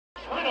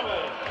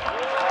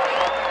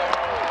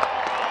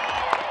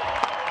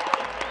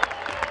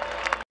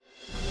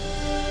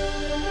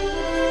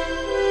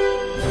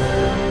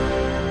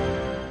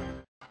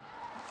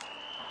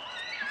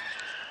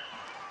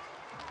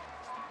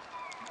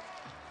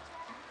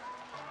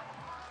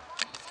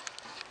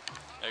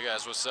Hey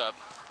guys, what's up?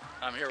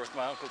 I'm here with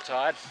my Uncle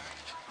Todd.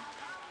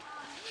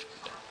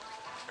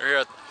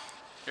 We're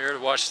here to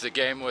watch the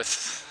game with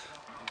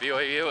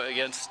BYU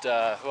against who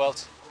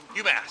else?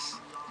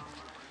 UMass,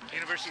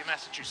 University of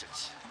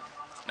Massachusetts.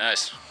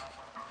 Nice.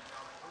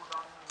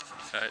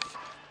 All right.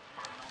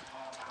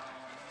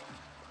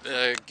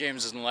 The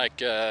game's in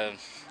like an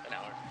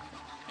hour.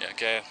 Yeah,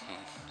 okay.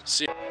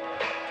 See.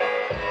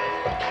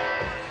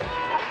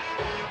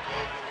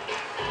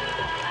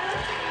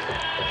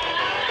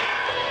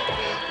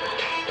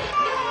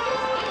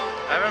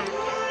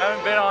 I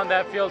haven't been on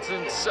that field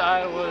since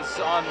I was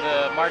on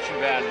the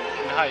marching band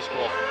in high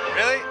school.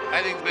 Really?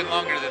 I think it's been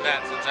longer than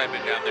that since I've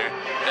been down there.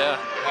 Yeah.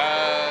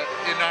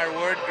 In our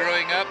ward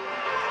growing up,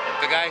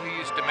 the guy who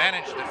used to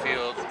manage the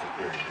field,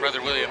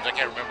 Brother Williams, I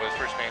can't remember his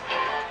first name,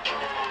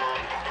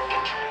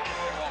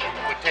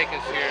 would take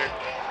us here.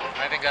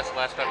 I think that's the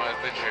last time I've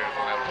been here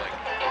when I was like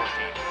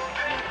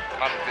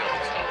 14. On the field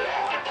and stuff.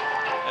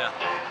 Yeah.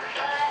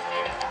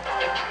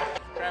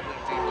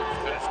 Traveling team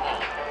looks kind of small.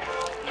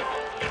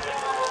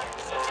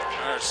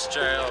 Let's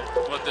try out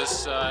what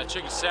this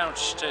chicken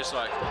sandwich tastes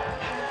like.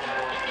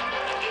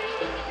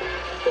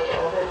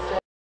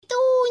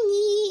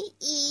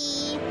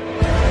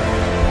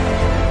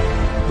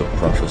 The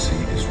prophecy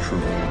is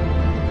true.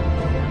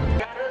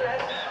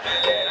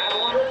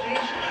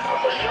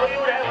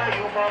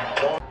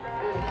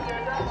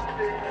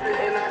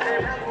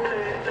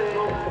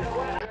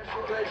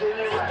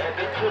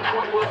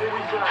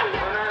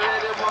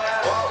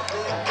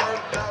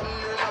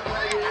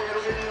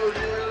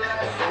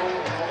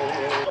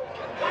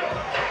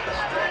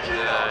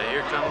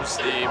 Here comes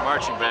the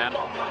marching band.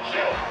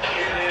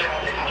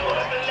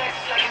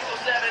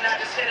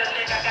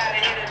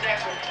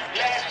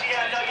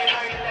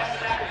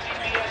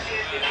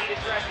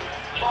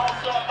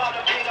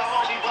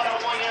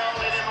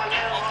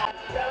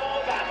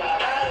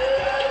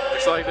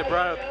 Looks like they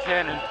brought out the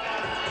cannon.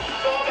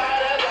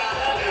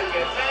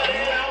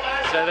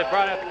 So they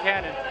brought out the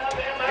cannon.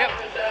 Yep.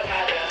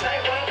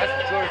 That's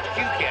the George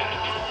Q cannon.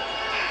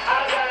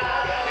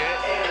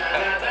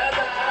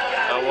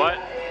 What?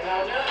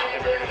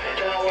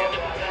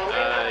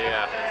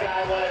 Yeah.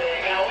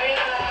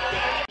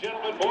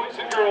 Gentlemen, boys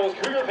and girls,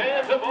 Cougar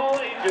fans of all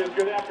ages,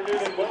 good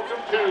afternoon and welcome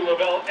to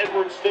Lavelle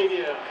Edwards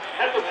Stadium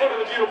at the foot of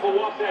the beautiful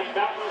Wasatch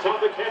Mountains on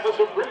the campus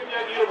of Brigham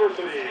Young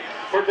University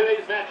for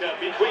today's matchup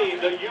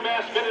between the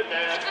UMass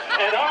Minutemen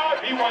and our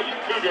BYU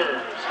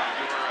Cougars.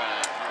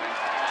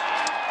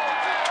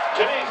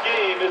 Today's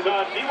game is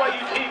on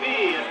BYU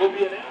TV and will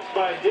be announced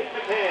by Dave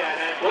McCann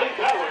and Blake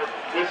Power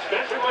with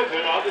Spencer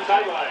Linton on the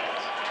sidelines.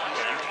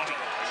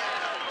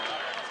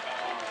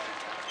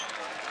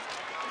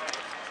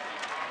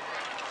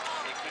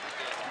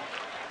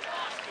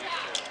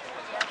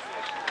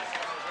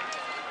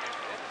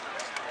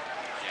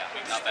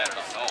 Not bad at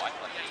all. No, I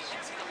thought they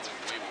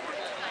way more.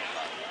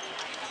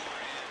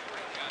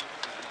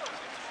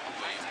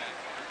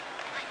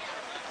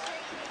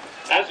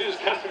 As is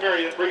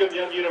customary at Brigham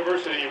Young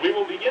University, we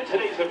will begin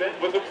today's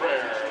event with a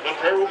prayer. The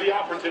prayer will be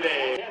offered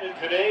today. And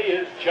today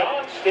is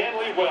John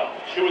Stanley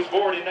Welch, who was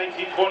born in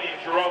 1920 in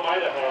Jerome,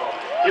 Idaho.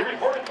 He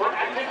reported for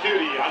active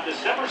duty on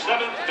December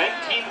 7th,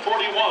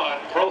 1941,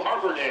 Pearl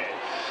Harbor Day.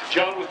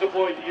 John was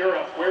deployed to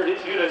Europe, where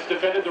his units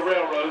defended the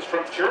railroads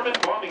from German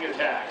bombing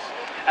attacks.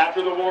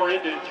 After the war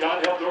ended,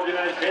 John helped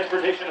organize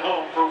transportation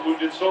home for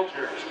wounded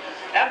soldiers.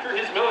 After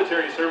his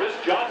military service,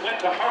 John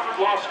went to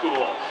Harvard Law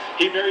School.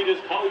 He married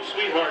his college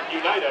sweetheart,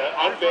 Unita,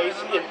 on base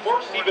in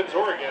Fort Stevens,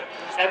 Oregon,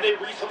 and they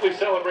recently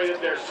celebrated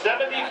their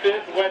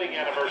 75th wedding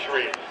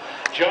anniversary.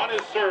 John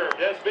has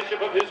served as bishop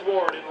of his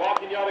ward in La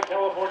Cañada,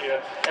 California,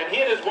 and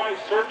he and his wife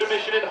served a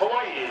mission in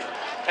Hawaii.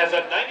 As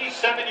a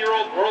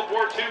 97-year-old World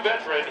War II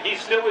veteran, he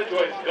still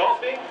enjoys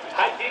golfing,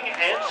 hiking,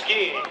 and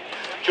skiing.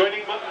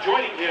 Joining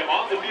him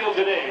on the field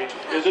today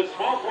is a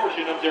small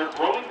portion of their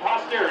growing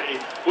posterity,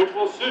 which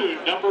will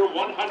soon number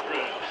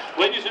 100.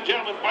 Ladies and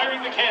gentlemen,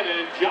 firing the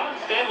cannon, John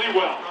Stanley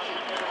Welch.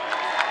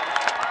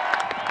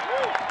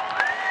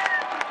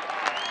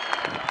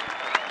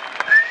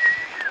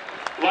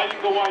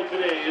 Lighting the white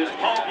today is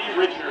Paul B.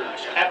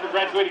 Richards. After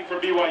graduating from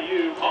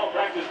BYU, Paul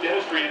practiced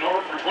dentistry in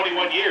Oregon for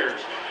 21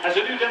 years. As a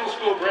new dental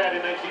school grad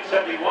in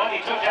 1971, he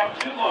took out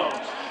 2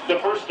 loans. The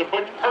first to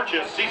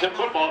purchase season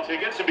football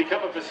tickets and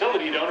become a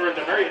facility donor at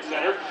the Marriott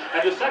Center,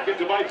 and the second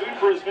to buy food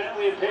for his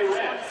family and pay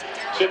rent.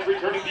 Since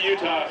returning to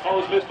Utah,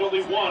 Paul has missed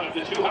only one of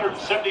the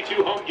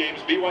 272 home games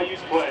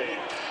BYU's played.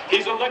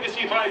 He's a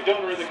Legacy 5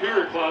 donor in the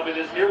Cougar Club and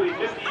has nearly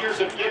 50 years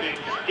of giving.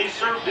 He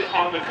served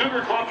on the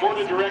Cougar Club Board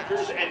of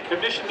Directors and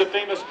commissioned the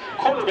famous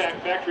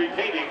Quarterback Factory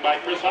painting by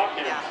Chris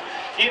Hopkins.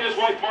 He and his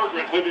wife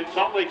Margaret live in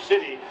Salt Lake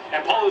City,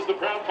 and Paul is the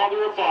proud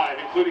father of 5,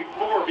 including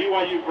 4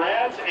 BYU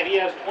grads, and he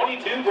has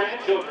 22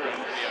 grandchildren.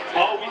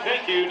 Paul, we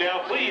thank you.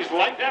 Now please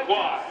light that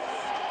Y.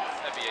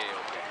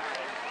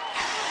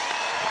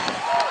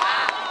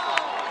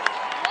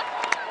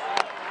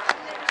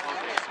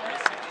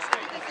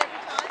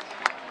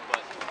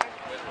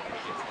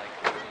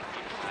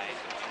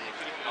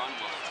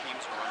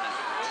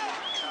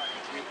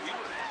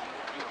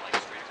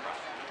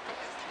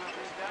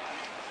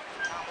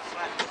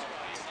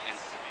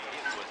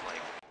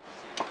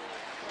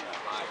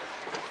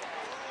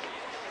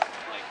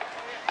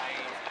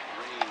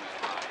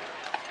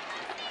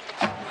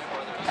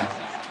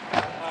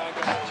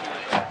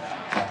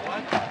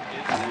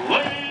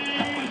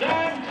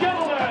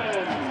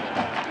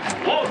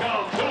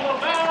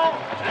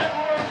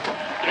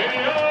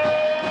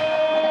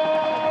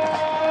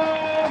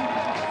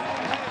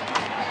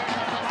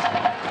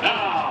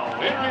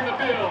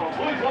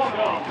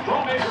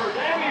 Drawmakers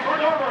Amy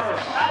Verderber,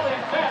 Allie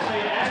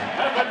Stanley, and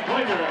Kevin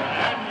Klinger,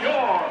 and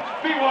your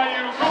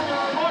BYU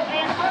Cougar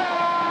marching band.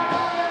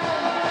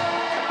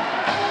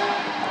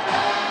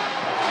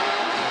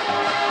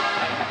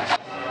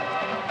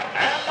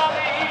 And on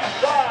the east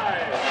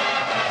side,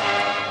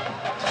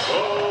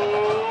 go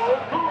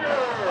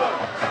Cougar!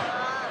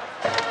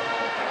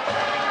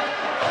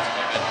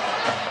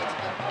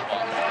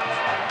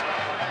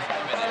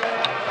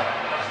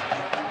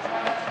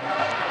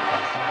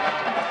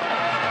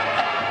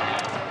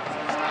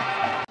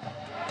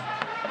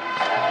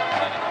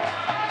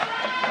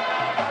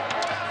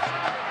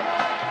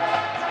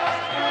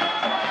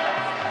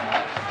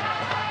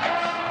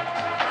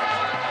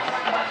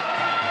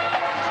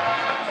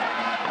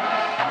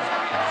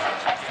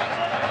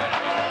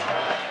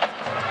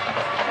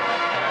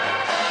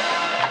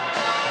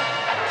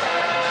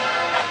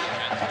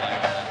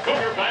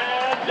 Cougar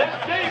Band, it's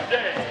game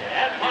day,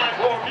 and time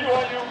for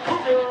BYU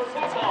Cougar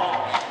football.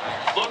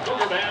 The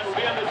Cougar Band will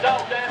be in the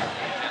south end,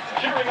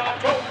 cheering on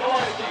Coach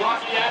Alliance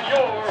hockey and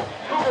your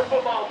Cougar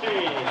football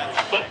team.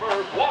 But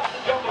first, watch the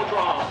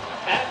Jumbotron,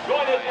 and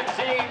join us in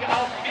seeing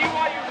a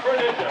BYU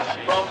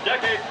tradition from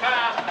decades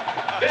past.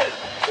 This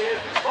is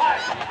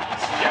Fight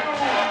You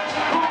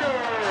Cougars!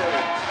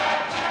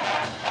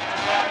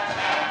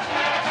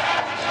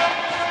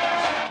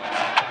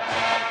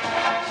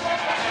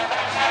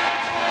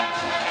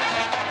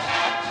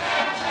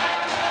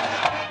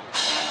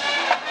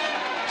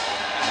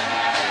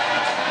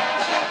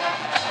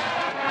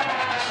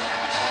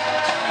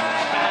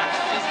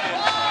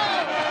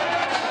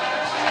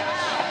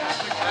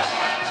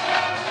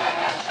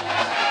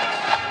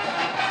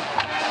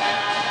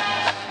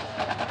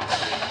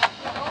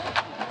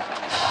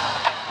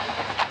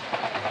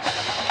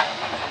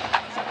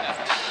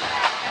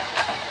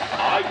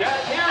 I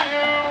can't hear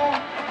you.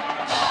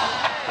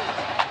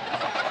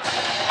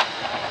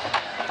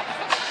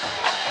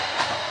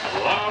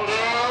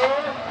 Louder.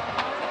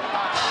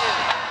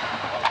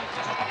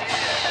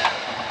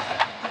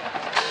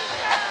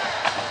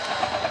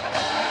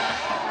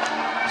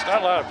 There's not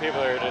a lot of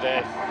people here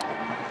today.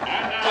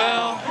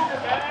 Well,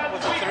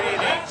 with a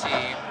 3-8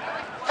 team,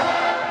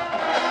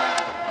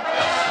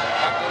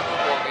 not going to a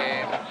bowl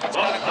game. It's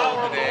kind of cold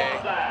today.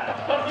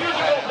 The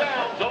musical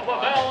sounds of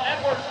LaBelle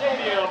Edwards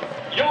Stadium,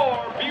 your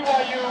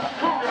BYU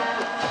Cougar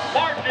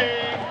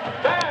marching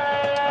band.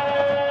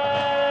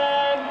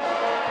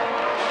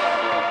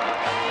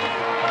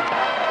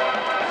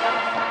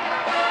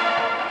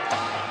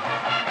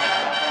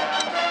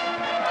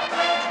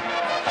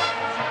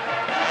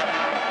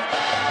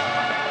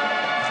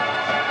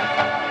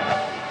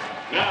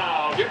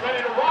 Now, get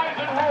ready to rise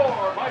and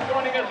roar by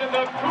joining us in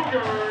the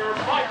Cougar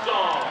fight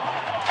song.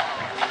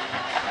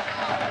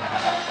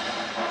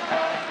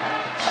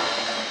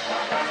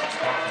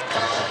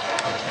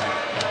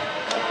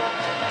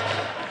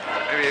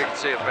 Maybe you can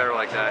say it better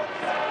like that.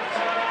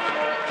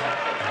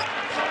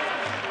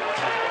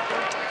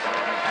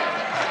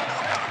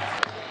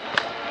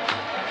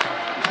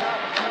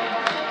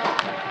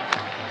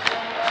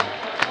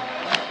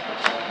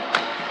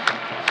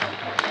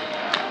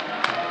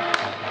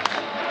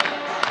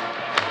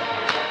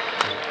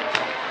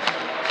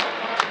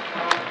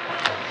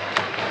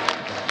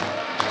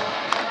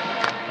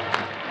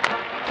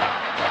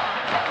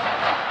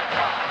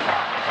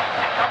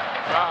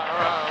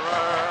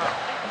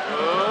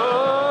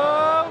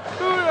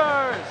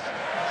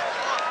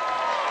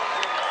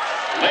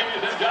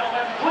 Ladies and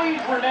gentlemen,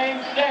 please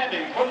remain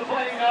standing for the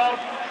playing of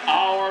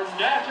our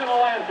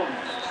national anthem,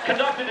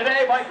 conducted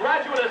today by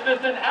graduate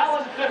assistant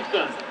Alan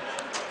Simpson.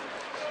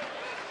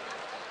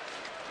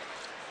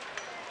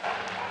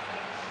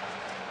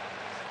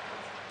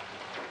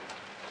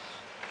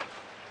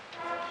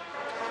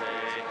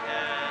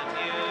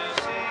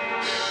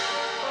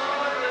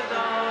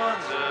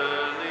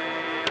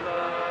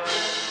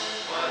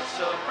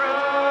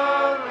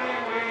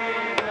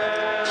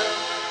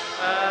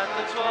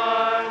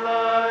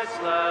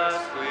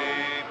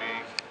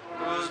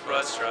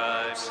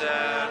 Stripes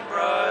and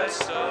bright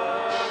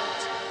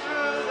stars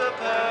through the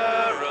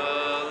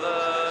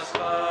perilous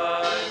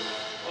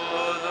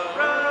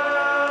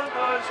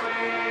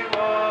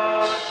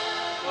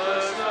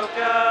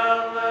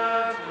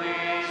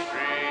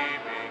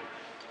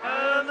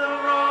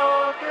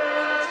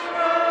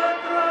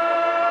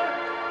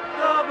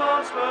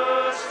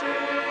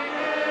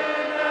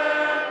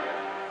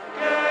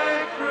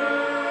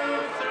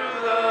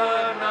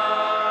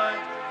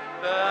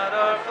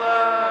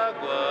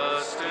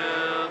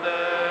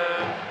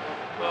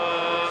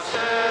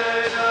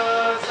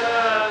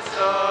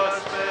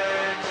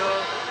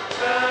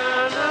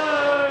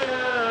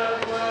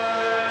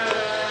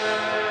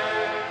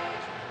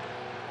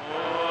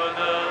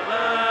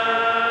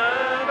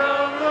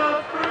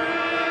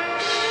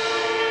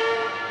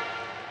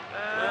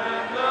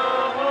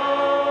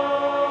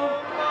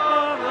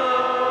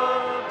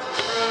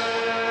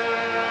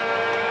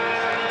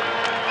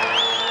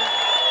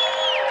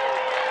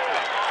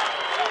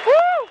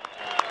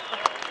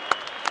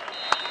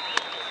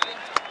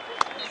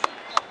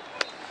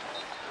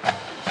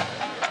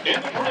In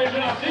the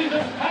tradition of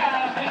seasons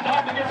past, it's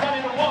time to get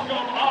ready to welcome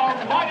our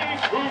mighty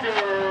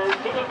Cougars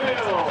to the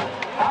field.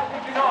 How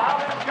would you know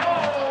how this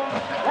goes?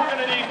 We're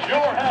going to need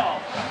your help.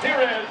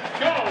 Here is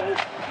Go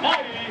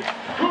Mighty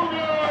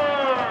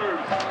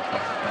Cougars!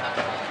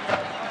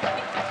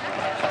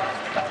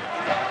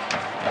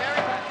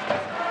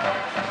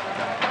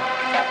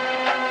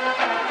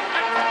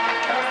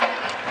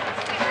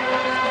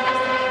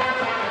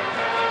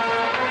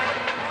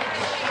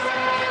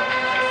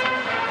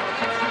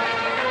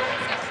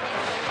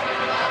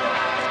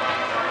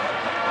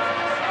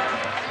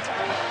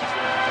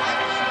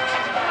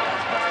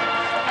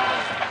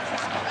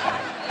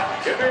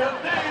 Give me a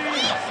C.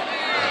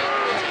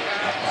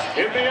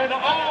 Give me an O.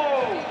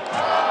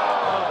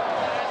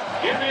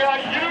 Give me a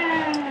U.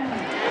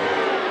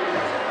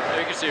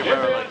 You can see a Give me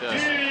river a like this.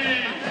 G.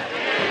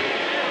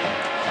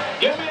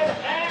 Give me an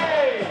A.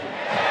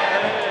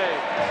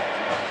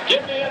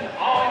 Give me an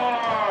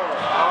R.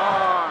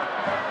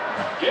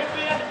 Give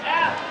me an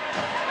F.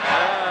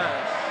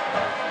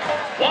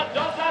 What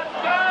does that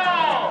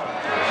spell?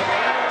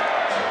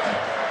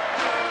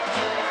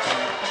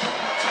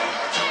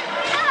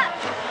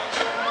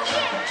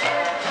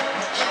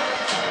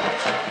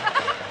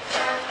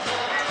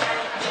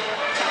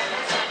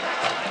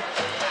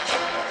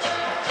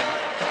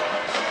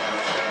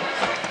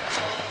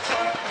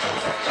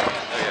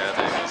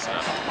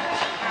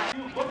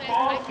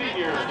 Football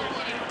seniors.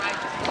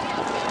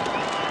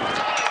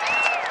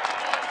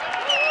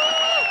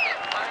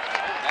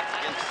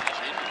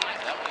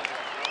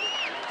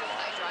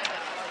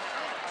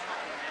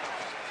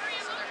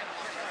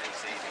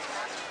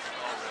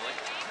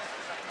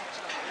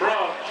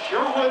 From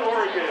Sherwood,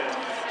 Oregon,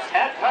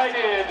 at tight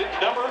end,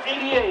 number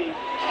 88,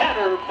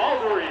 Tanner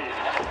Muldery.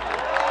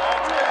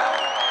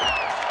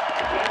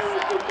 Tanner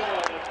is the son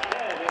of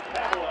Ted and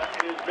Pamela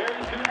and is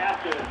married to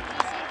Afton.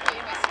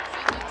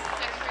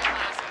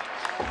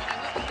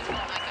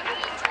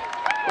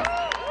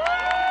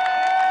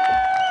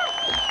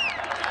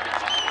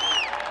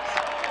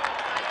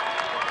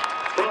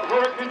 From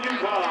Hurricane,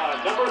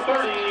 Utah, number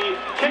 30,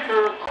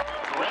 kicker.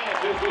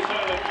 Grant is the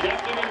son of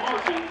Justin and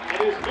Marcy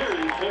and is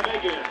married to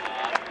Megan.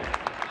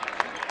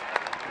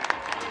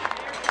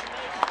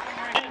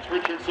 Lance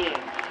Richardson.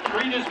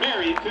 Creed is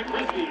married to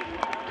Christy.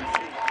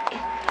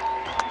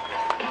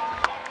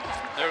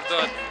 Never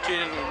thought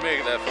Keenan would make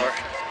it that far.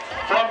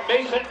 From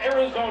Mason,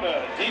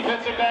 Arizona,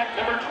 defensive back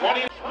number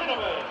 20,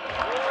 Trinidad.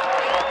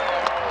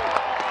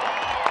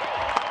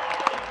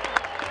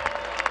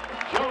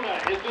 Jonah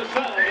is the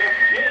son of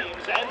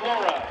James and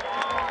Laura.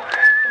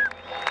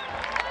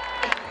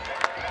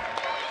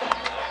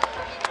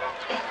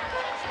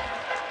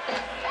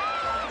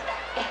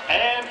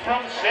 And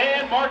from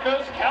San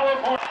Marcos,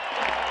 California,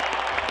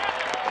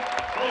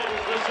 Fred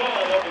is the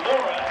son of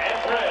Laura and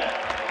Fred.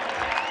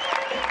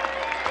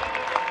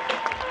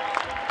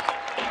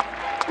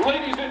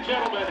 Ladies and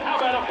gentlemen, how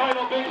about a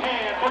final big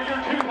hand for your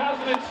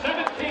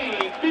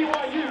 2017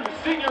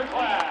 BYU senior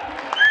class?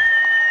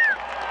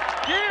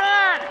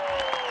 Keenan!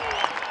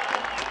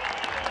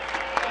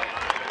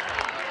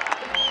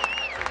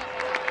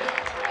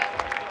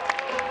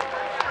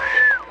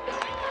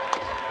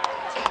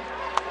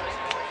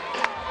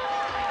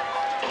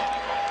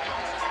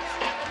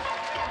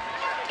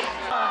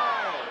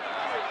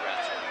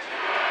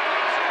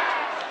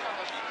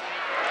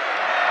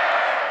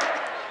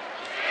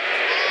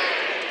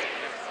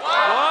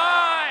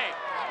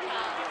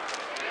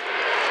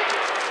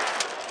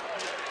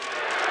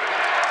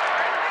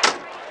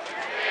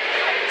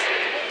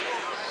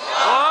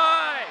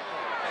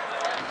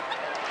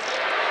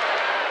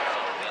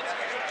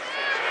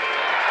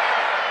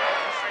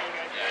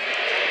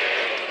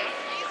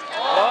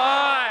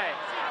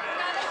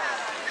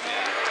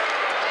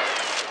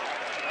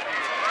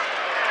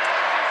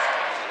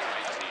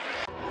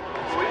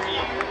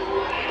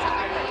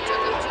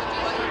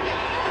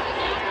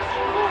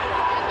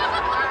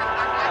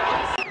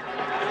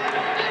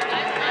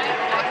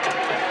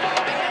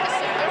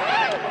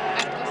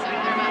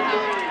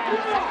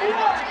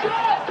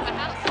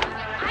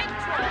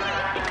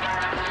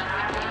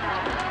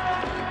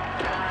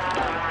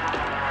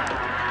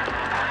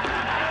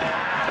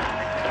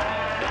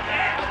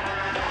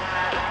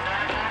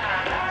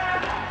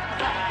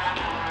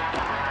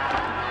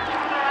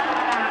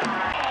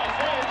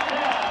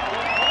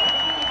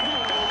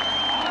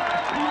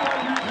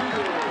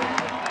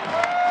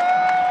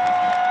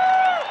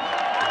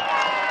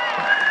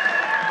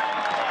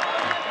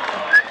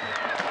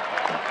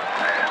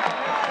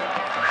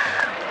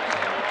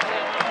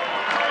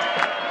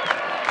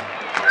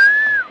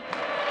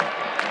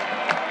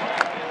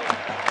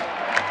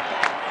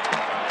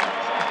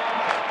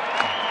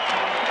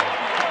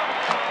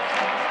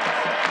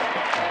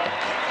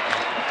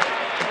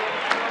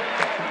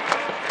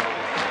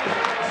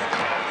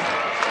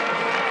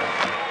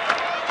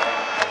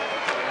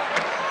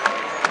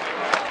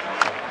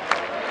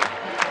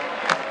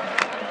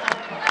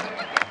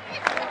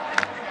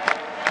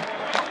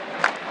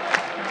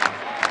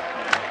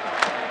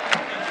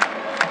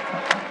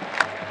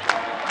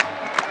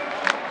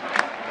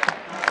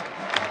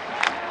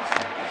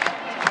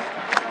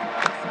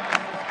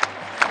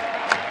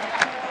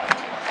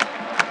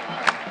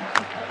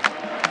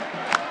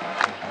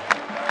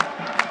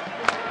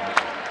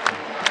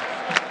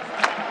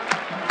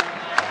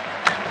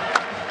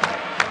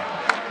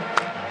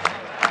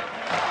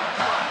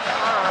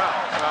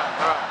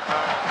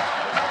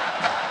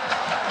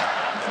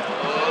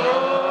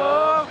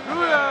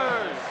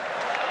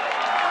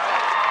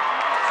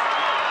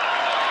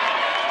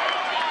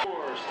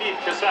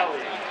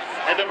 Casali.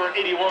 And number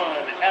 81,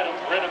 Adam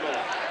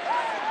Brenneman.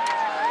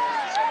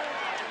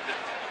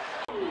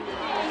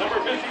 Number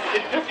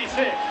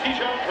 56,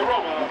 Tijon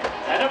Karoma.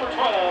 And number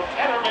 12,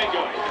 Tanner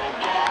Mango.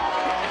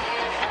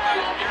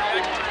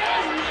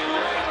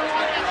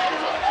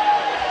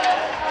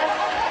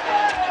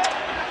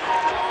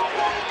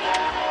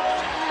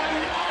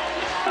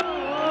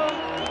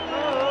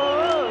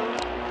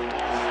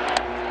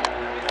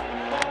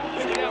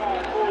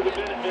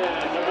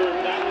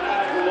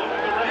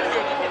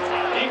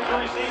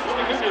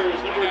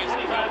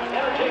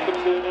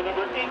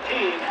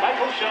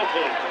 Michael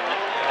Shelton.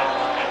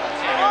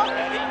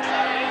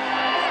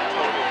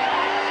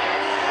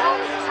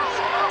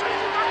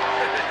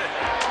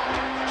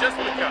 Just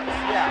because.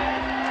 Yeah.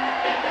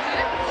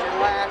 It's your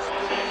last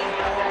game.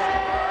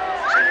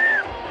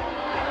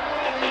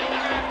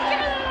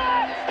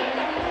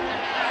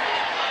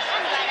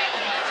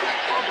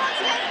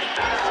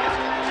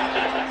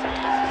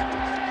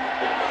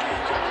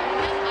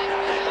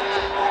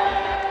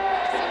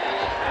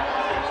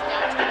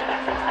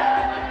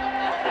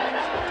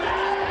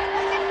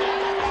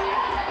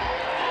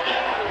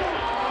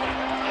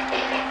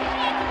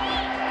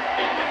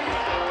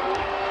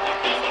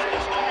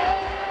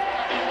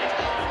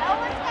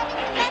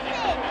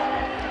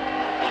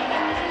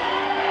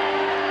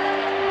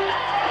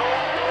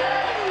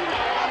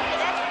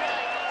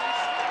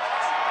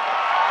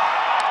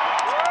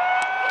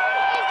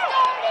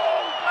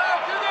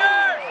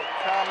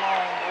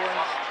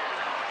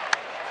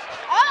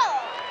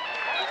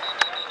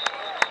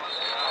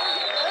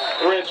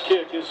 The Reds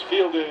kick is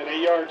fielded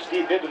 8 yards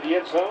deep into the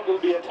end zone. It'll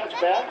be a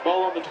touchback.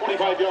 Ball on the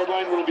 25-yard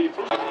line will be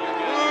first. So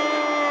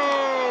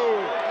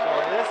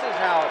this is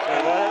how it's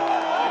going.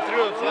 He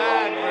threw a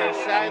flag for a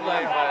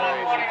sideline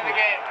violation.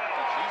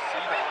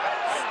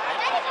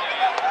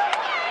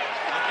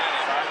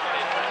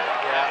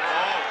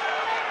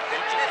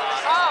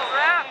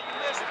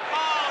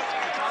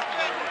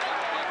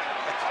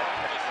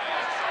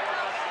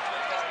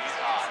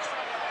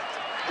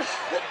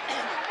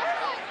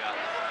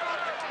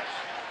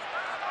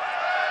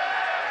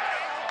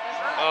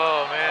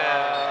 Oh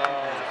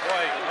man,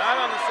 boy, not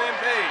on the same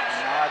page.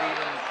 Not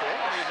even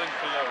close. Not even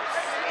close.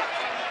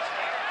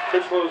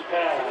 Critchlow's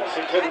pass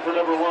intended for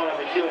number 1,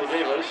 Akila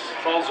Davis,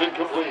 falls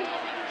incomplete.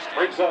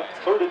 Brings up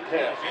 3rd and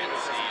 10.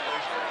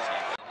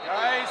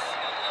 Guys,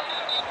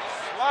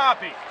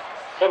 sloppy.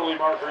 Penalty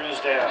marker is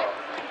down.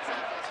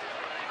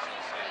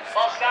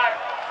 False start,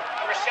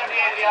 number 78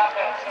 of the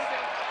offense.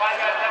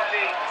 5-yard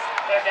penalty.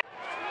 They're down.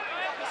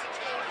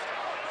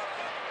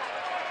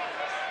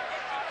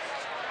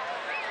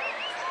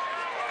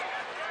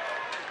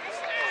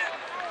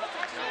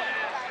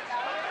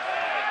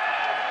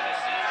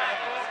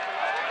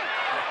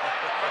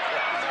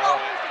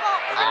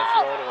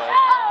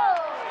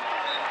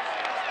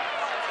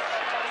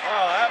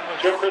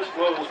 Jim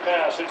Critchlow's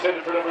pass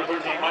intended for number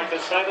 13, Micah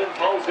Simon,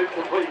 falls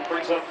incomplete,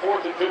 brings up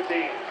 4th and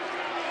 15.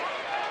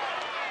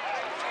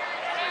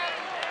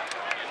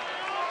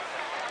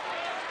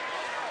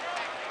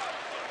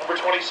 Number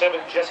 27,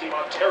 Jesse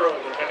Montero,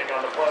 defending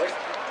on the play.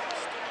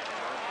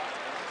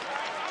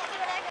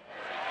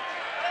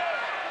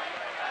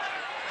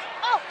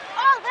 Oh,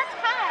 that's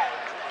high.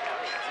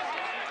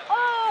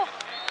 Oh.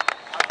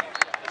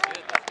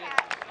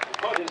 The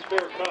punt is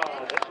fair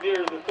caught. That's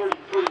near the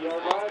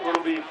 33-yard line, where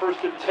it'll be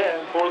 1st and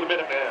 10 for the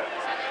Minutemen.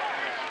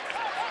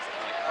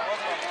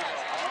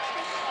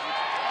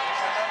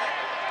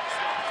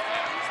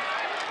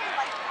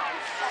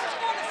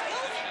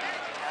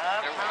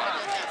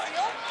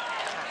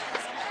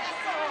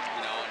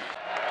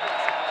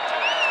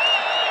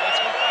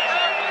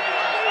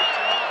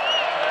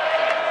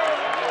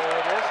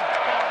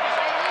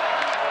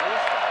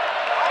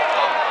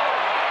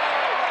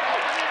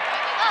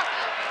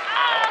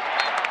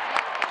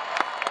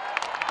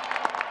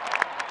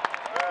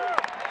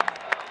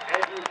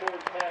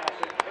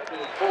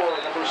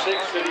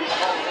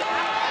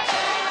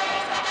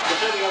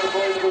 Defending on the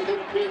play, number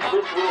 15,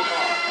 Bruce Wilcox.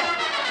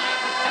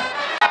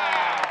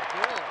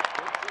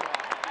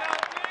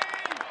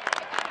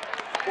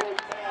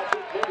 Fourth pass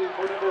intended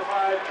for number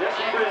 5,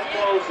 Jesse Britt,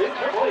 falls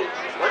incomplete.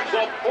 Brings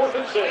up 4th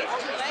and 6.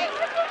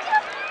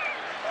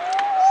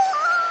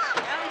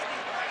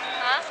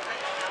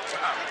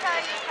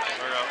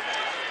 We're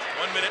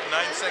 1 minute and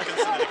 9 seconds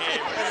into the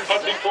game.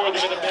 Punting for the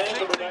Minutemen,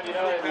 number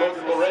 99,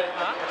 Logan Loren.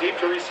 Deep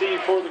to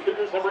receive for the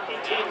Cougars, number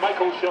 18,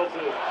 Michael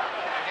Shelton.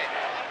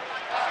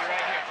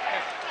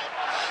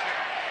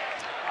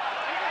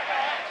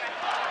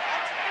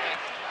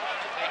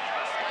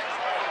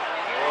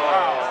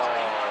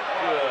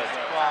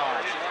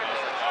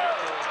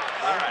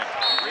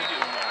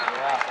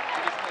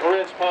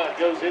 Loren's punt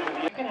goes into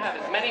the... You can have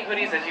as many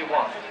hoodies as you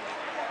want.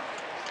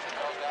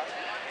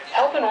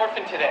 Help an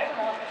orphan today.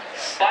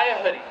 Buy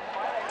a hoodie.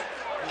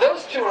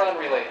 Those two are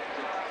unrelated.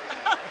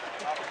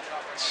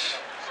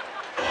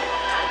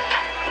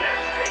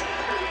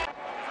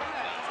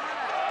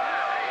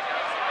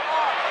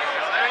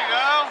 There you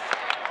go.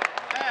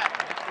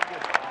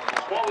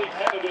 Wally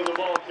Canada, the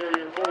ball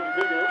carrier for the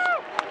Cougars.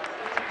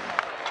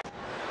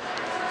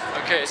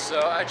 Okay,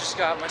 so I just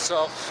got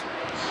myself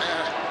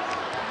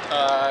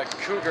a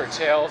cougar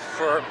tail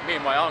for me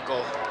and my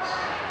uncle.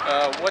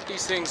 What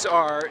these things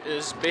are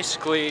is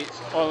basically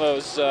one of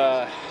those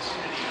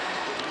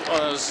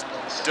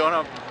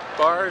donut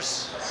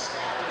bars,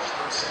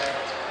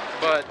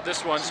 but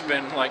this one's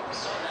been like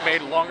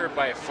made longer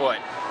by a foot.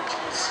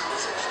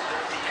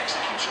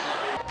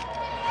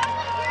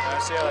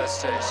 Let's see how this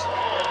tastes.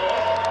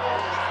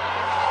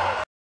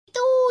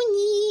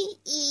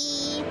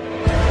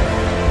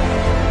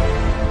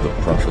 The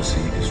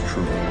prophecy is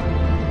true.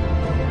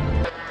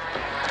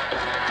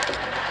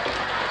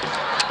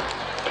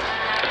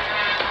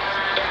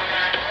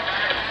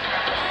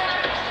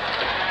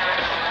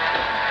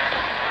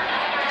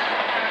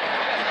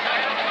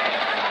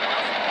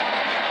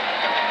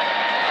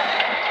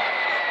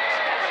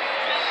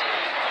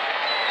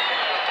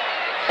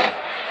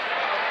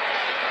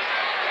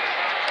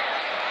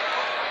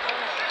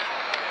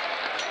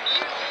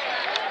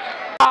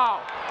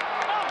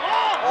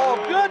 Oh,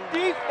 good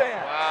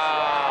defense.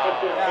 Wow.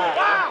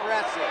 Yeah,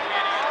 impressive.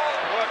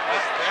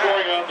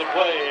 Scoring on the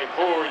play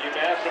for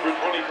UMass, number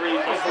 23,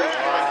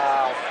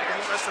 Wow.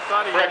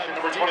 correction,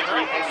 number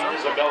 23,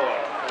 Isabella.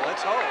 Well,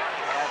 let's hope.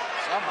 Yeah,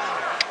 somehow.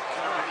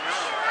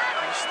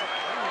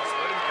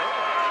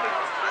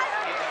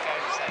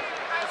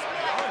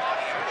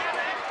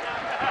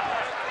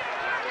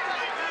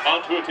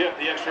 On to attempt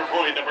the extra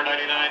point, number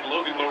 99,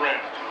 Logan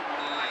Laurent.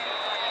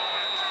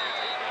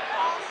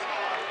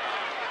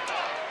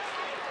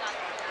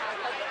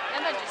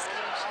 Emma just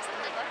came. She's in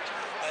the left.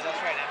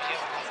 That's right.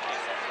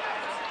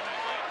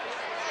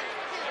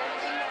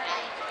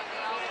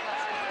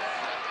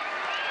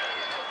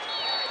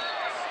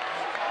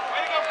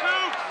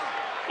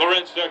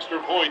 Laurent's extra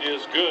point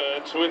is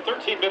good, so in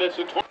 13 minutes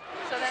and 20.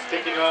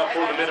 Kicking off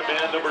for the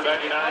Minuteman, number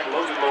 99,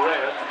 Logan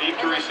Laurent. Deep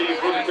to receive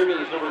for the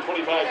Cougars, number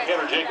 25,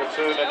 Tanner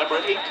Jacobson, and number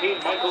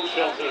 18, Michael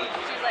Shelton.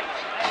 She's like,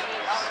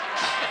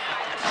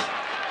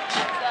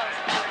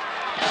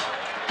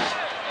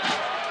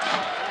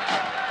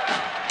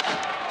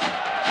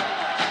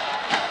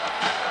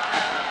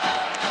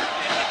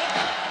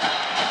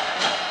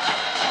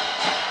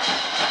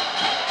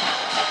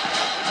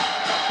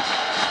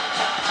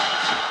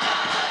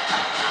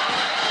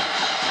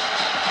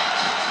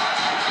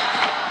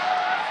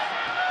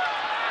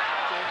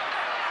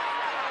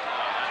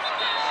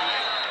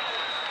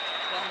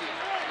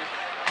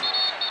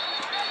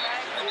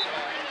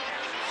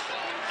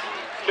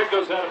 Kick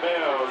goes out of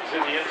bounds in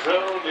the end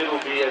zone. It'll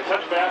be a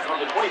touchback on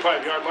the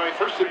 25-yard line.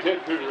 First and 10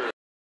 Cougars.